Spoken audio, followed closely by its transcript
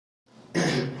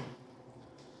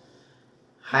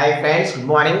Hi friends, good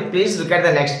morning. Please look at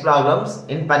the next problems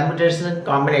in permutation and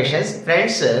combinations.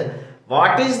 Friends,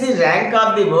 what is the rank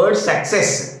of the word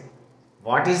success?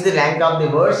 What is the rank of the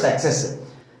word success?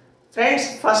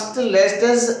 Friends, first let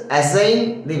us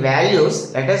assign the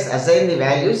values. Let us assign the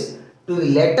values to the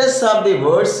letters of the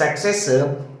word success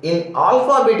in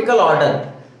alphabetical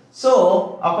order.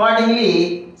 So,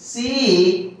 accordingly,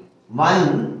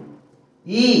 C1,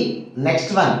 E,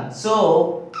 next one.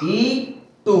 So,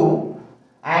 E2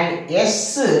 and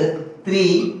S3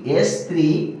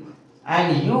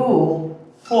 and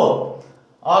U4.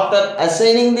 After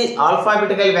assigning the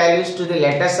alphabetical values to the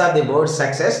letters of the word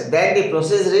success, then the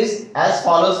procedure is as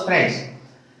follows, friends.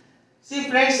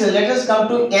 See friends, let us come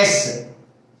to S.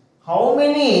 How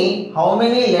many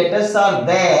letters are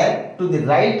there to the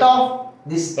right of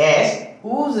this S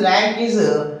whose rank is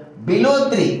below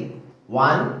 3?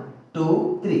 1,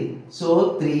 2, 3.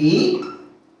 So 3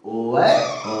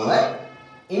 over.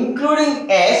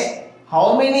 Including S,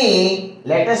 how many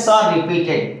letters are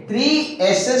repeated? 3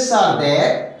 S's are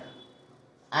there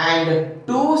and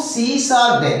 2 C's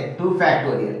are there, 2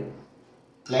 factorial.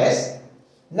 Plus,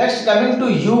 next coming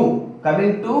to U.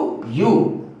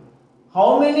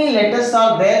 How many letters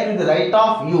are there to the right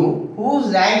of U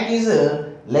whose rank is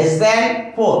less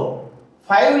than 4?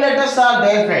 5 letters are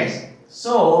there, friends.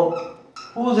 So,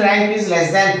 whose rank is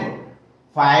less than 4?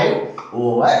 5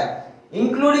 over.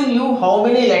 Including U, how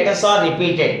many letters are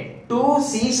repeated? 2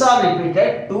 C's are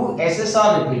repeated, 2 S's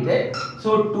are repeated.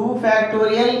 So 2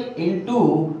 factorial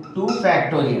into 2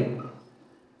 factorial.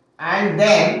 And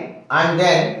then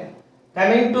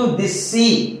coming to this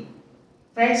C.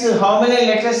 Friends, how many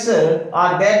letters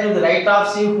are there to the right of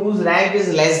C whose rank is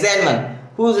less than 1?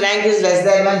 Whose rank is less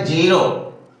than 1?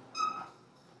 0.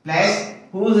 Plus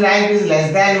whose rank is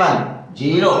less than 1?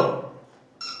 0.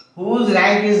 Whose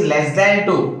rank is less than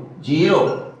 2?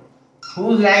 0.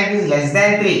 Whose rank is less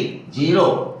than 3?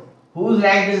 0. Whose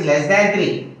rank is less than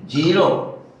 3?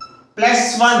 0.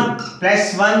 Plus 1.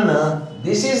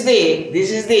 This is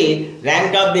the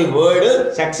rank of the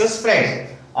word success, friends.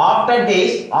 After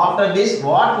this,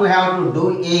 what we have to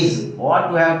do is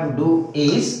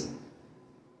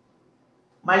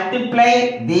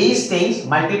multiply these things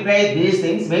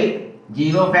with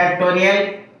 0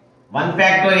 factorial, 1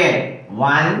 factorial,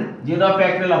 1, 0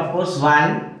 factorial, of course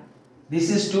 1. This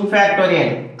is 2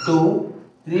 factorial, 2,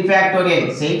 3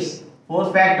 factorial, 6,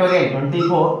 4 factorial,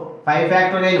 24, 5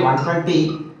 factorial,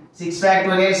 120, 6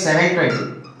 factorial,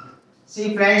 720.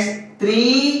 See friends,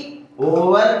 3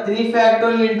 over 3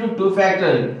 factorial into 2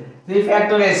 factorial. 3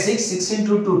 factorial 6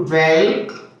 into 2,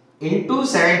 12 into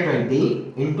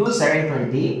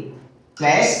 720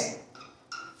 plus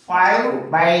 5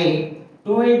 by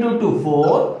 2 into 2,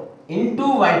 4 into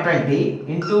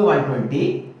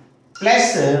 120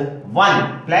 plus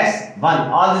 1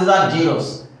 all these are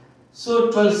zeros. So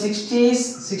 12 60s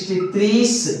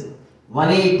 63s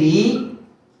 180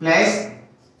 plus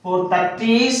 4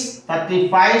 30s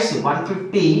 35s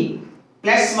 150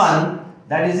 plus 1,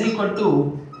 that is equal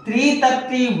to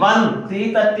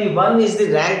 331 is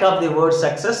the rank of the word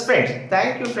success, friends.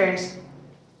 Thank you, friends.